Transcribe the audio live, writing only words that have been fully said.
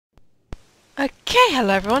Okay,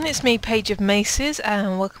 hello everyone, it's me, Paigeofmaces,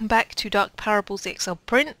 and welcome back to Dark Parables, the Exiled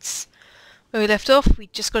Prince. Where we left off, we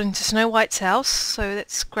just got into Snow White's house, so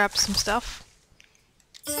let's grab some stuff.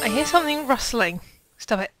 I hear something rustling.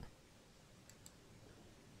 Stop it.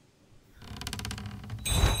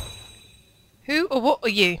 Who or what are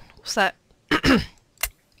you? What's that? The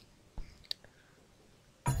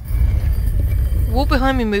wall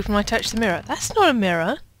behind me moved when I touched the mirror. That's not a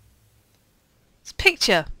mirror. It's a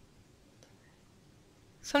picture.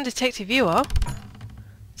 Some detective you are.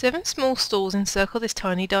 7 small stools encircle this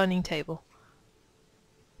tiny dining table.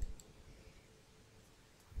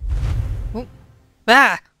 Ooh.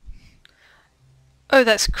 Ah! Oh,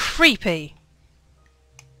 that's creepy.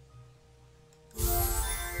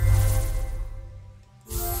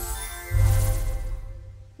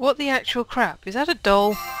 What the actual crap? Is that a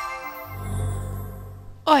doll?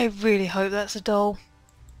 I really hope that's a doll.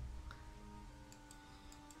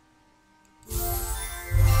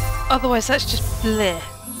 Otherwise that's just bleh.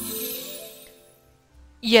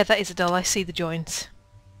 Yeah, that is a doll. I see the joints.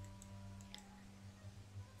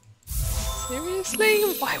 Seriously?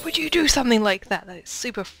 Why would you do something like that? That is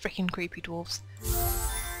super freaking creepy, dwarves.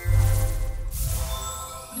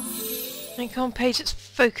 Hey, come on, Paige, let's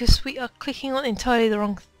focus. We are clicking on entirely the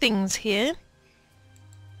wrong things here.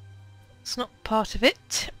 It's not part of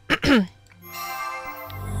it.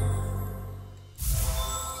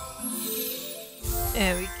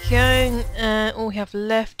 There we go. All we have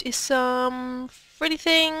left is some frilly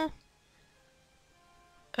thing,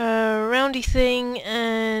 a roundy thing,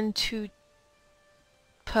 and 2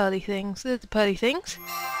 pearly things. There's the pearly things.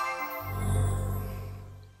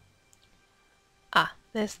 Ah,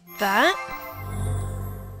 there's that.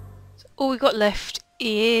 So all we got left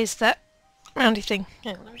is that roundy thing.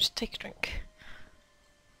 Hang on, let me just take a drink.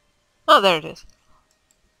 Oh, there it is.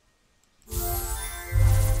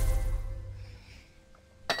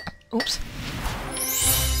 Oops.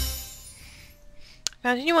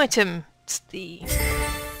 Found a new item. It's the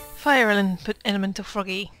fire elemental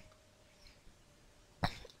froggy.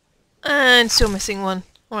 And still missing one.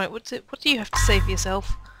 Alright, what do you have to say for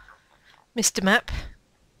yourself, Mr. Map?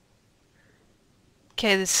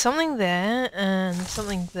 Okay, there's something there and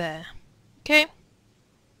something there. Okay.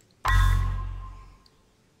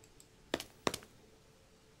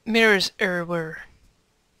 Mirrors everywhere.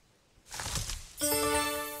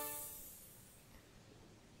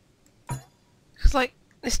 Like,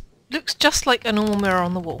 this looks just like a normal mirror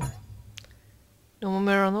on the wall. Normal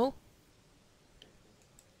mirror on the wall?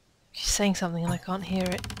 She's saying something and I can't hear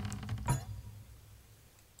it.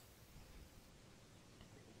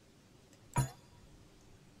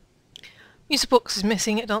 Music box is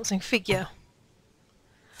missing a dancing figure.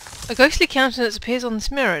 A ghostly countenance appears on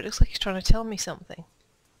this mirror. It looks like he's trying to tell me something.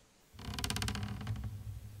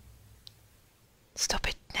 Stop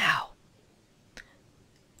it now.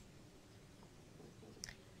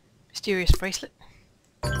 Mysterious bracelet.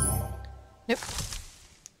 Nope.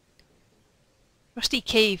 Rusty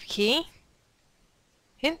cave key.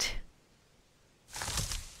 Hint?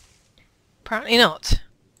 Apparently not.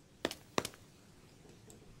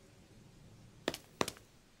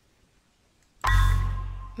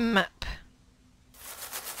 Map.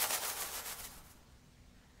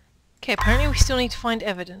 Okay, apparently we still need to find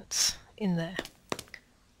evidence in there.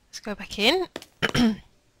 Let's go back in.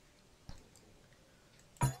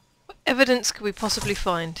 What evidence could we possibly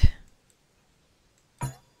find?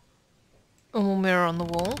 Normal mirror on the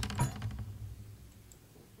wall.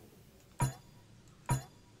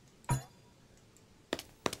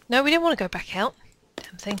 No, we didn't want to go back out.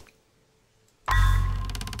 Damn thing.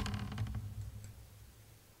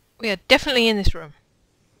 We are definitely in this room.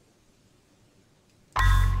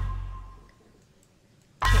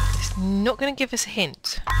 Okay, it's not going to give us a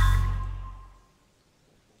hint.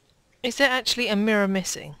 Is there actually a mirror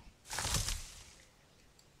missing?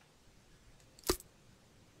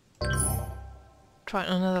 Try it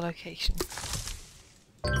on another location.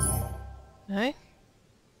 No?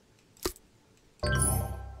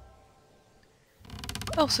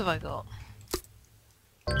 What else have I got?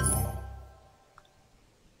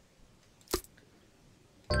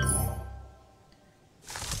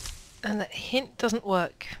 And that hint doesn't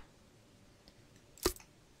work.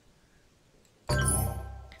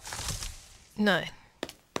 No.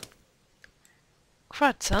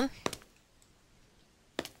 Crud, son.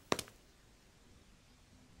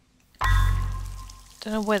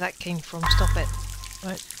 Don't know where that came from. Stop it.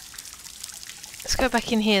 Right. Let's go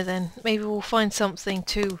back in here then. Maybe we'll find something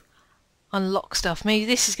to unlock stuff. Maybe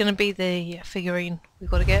this is going to be the figurine we've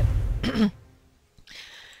got to get.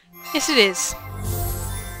 Yes, it is.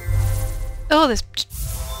 Oh, there's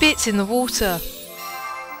bits in the water.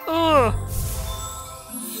 Oh!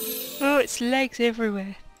 Oh, its legs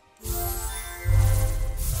everywhere.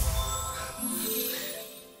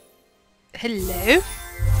 Hello?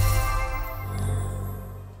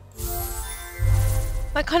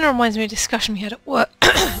 That kind of reminds me of a discussion we had at work,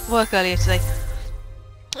 earlier today.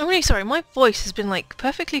 I'm really sorry, my voice has been like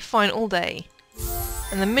perfectly fine all day.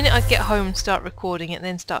 And the minute I get home and start recording it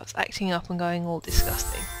then starts acting up and going all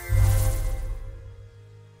disgusting.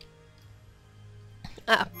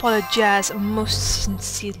 I apologise most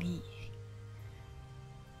sincerely.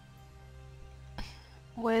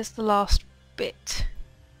 Where's the last bit?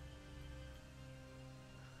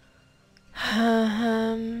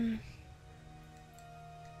 No,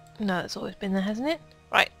 that's always been there, hasn't it?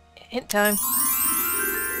 Right, hint time.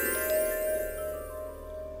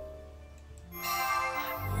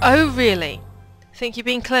 Oh, really? Think you're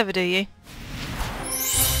being clever, do you?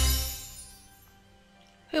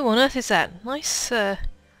 Who on earth is that? Nice, hope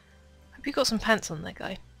you got some pants on there,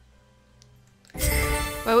 guy.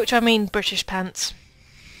 By which I mean British pants.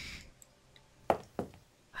 I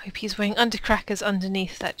hope he's wearing undercrackers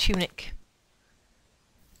underneath that tunic.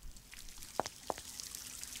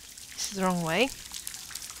 This is the wrong way.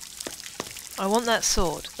 I want that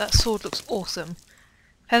sword. That sword looks awesome.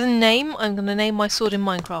 If it has a name, I'm going to name my sword in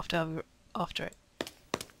Minecraft after it.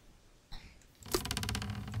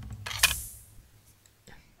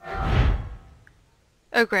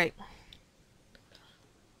 Oh great.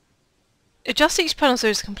 Adjust each panel so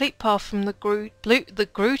there's a complete path from the grue to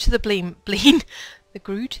the bleen. The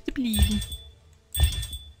grue to the bleen.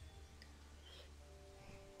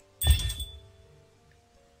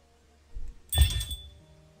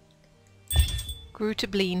 Grue to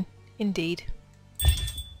bleen, indeed.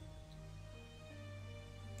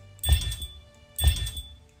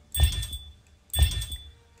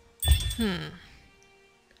 Let's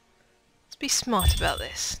be smart about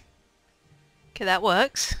this. Okay, that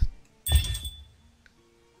works.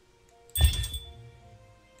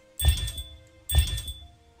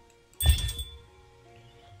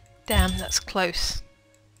 Damn, that's close.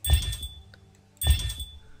 I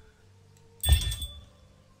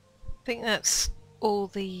think that's all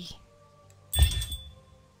the...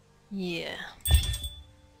 yeah.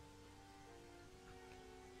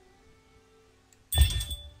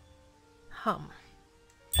 No.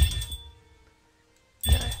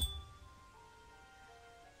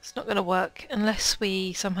 It's not going to work unless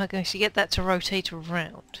we somehow going to get that to rotate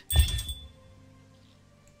around.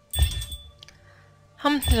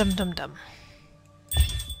 Dum dum dum.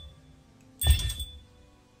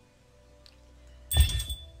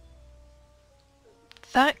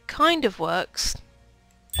 That kind of works.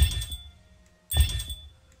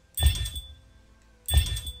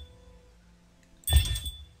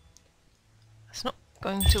 That's not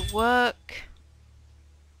going to work.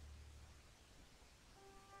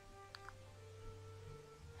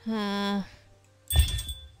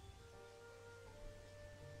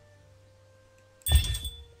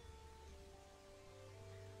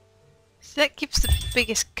 So that gives the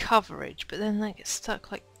biggest coverage, but then that gets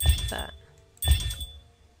stuck like that.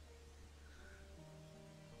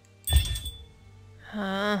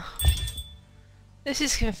 This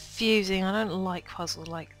is confusing. I don't like puzzles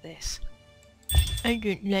like this. I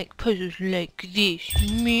don't like puzzles like this.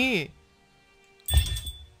 Me.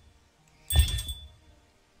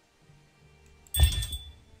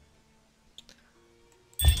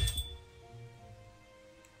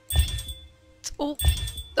 It's all...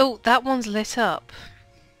 oh, that one's lit up.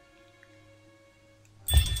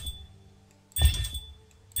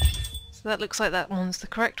 So that looks like that one's the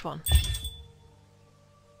correct one.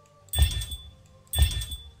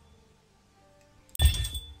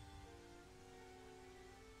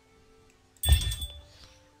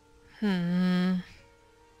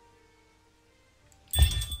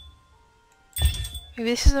 Maybe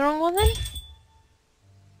this is the wrong one then?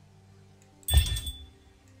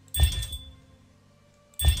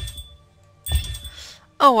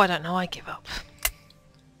 Oh, I don't know, I give up.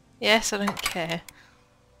 Yes, I don't care.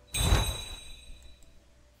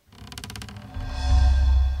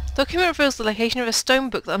 Document reveals the location of a stone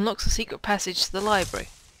book that unlocks a secret passage to the library.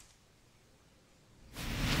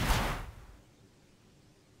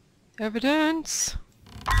 Evidence!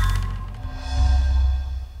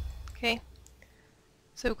 Okay.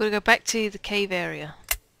 So we've got to go back to the cave area.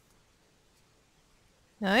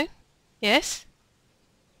 No? Yes?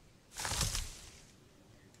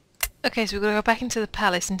 Okay, so we've got to go back into the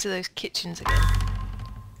palace, into those kitchens again.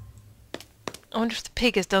 I wonder if the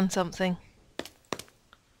pig has done something.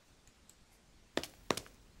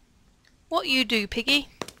 What you do, piggy?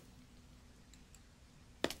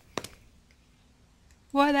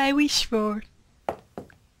 What I wish for.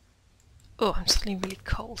 Oh, I'm suddenly really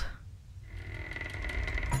cold.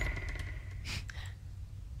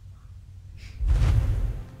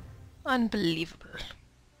 Unbelievable.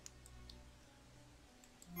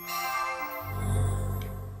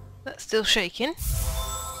 That's still shaking.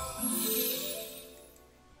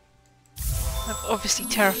 I've obviously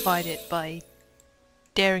terrified it by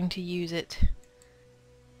daring to use it.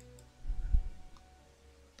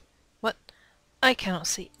 What? I cannot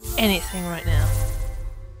see anything right now.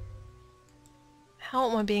 How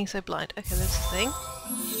am I being so blind? Okay, there's a thing.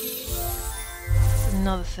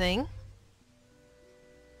 Another thing.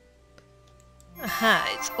 Aha,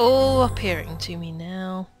 it's all appearing to me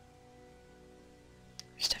now.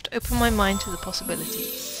 Just have to open my mind to the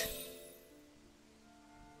possibilities.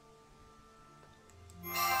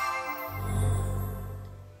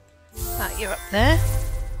 Ah, you're up there.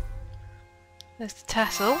 There's the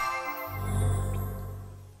tassel.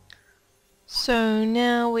 So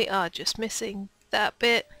now we are just missing that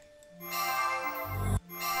bit.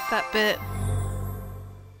 That bit.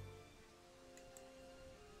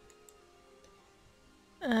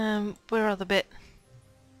 Where are the bit?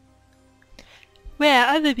 Where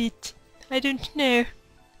are the bit? I don't know.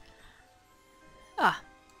 Ah.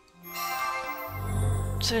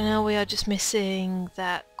 So now we are just missing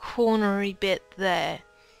that cornery bit there.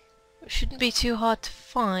 It shouldn't be too hard to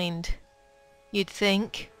find, you'd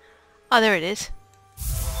think. Ah, there it is.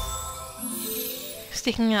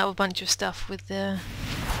 Sticking out of a bunch of stuff with the...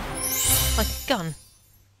 like a gun.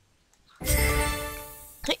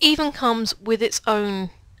 It even comes with its own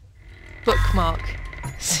bookmark.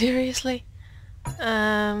 Seriously?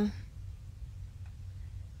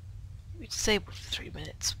 We disabled for 3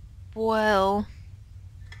 minutes. Well...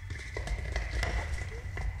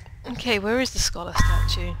 Okay, where is the scholar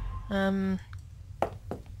statue? Bear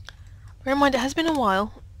in mind it has been a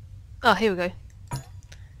while. Oh, here we go.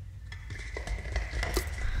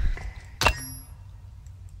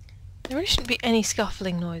 There really shouldn't be any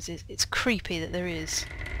scuffling noises. It's creepy that there is.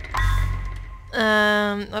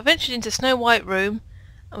 I ventured into Snow White room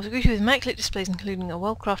and was greeted with immaculate displays including a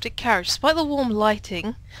well-crafted carriage. Despite the warm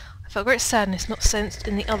lighting, I felt great sadness not sensed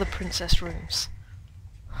in the other princess rooms.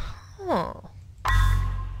 Oh.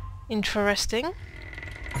 Interesting.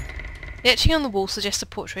 The etching on the wall suggests a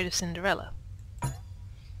portrait of Cinderella.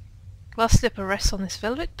 Glass slipper rests on this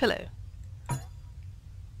velvet pillow.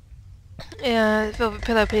 The velvet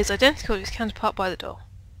pillow appears identical to its counterpart by the door.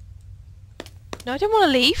 No, I don't want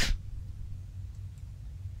to leave.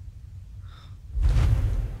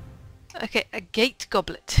 Okay, a gate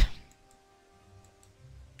goblet.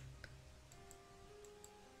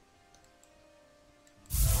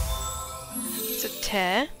 It's a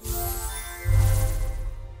tear.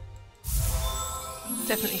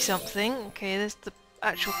 Definitely something. Okay, there's the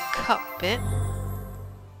actual cup bit.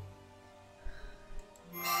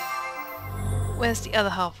 Where's the other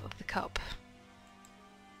half of the cup?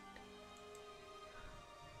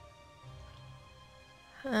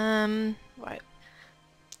 Right.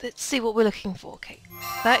 Let's see what we're looking for. Okay,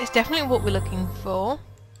 that is definitely what we're looking for.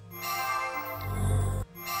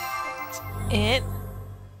 That's it.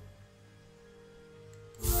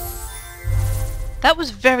 That was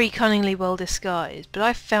very cunningly well disguised, but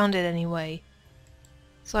I found it anyway.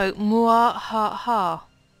 So, muah-ha-ha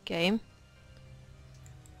game.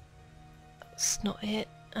 That's not it.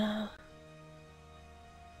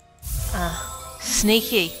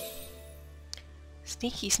 Sneaky.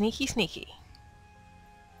 Sneaky, sneaky, sneaky.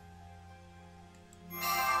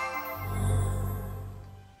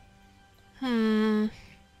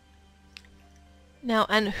 Now,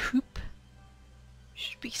 and hoop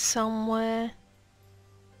should be somewhere.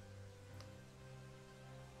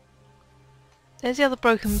 There's the other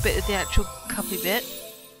broken bit of the actual cuppy bit.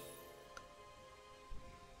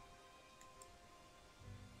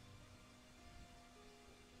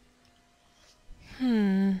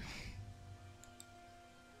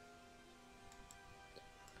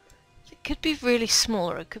 It could be really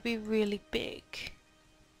small or it could be really big.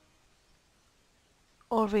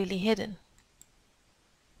 Or really hidden.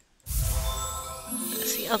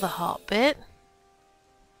 That's the other heart bit.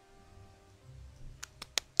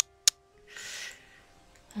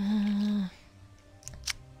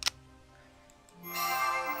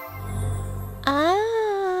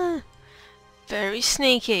 Ah, very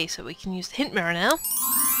sneaky. So we can use the hint mirror now.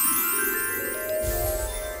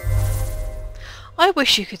 I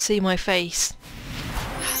wish you could see my face.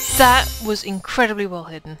 That was incredibly well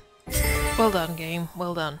hidden. Well done, game.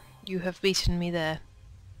 Well done. You have beaten me there.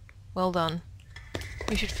 Well done.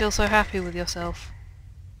 You should feel so happy with yourself.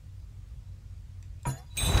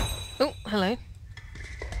 Oh, hello.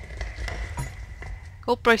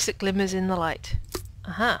 Gold bracelet glimmers in the light.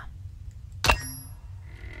 Aha.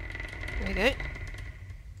 There we go.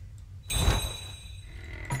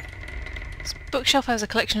 This bookshelf has a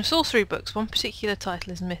collection of sorcery books. One particular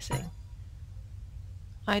title is missing.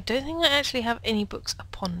 I don't think I actually have any books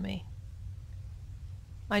upon me.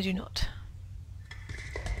 I do not.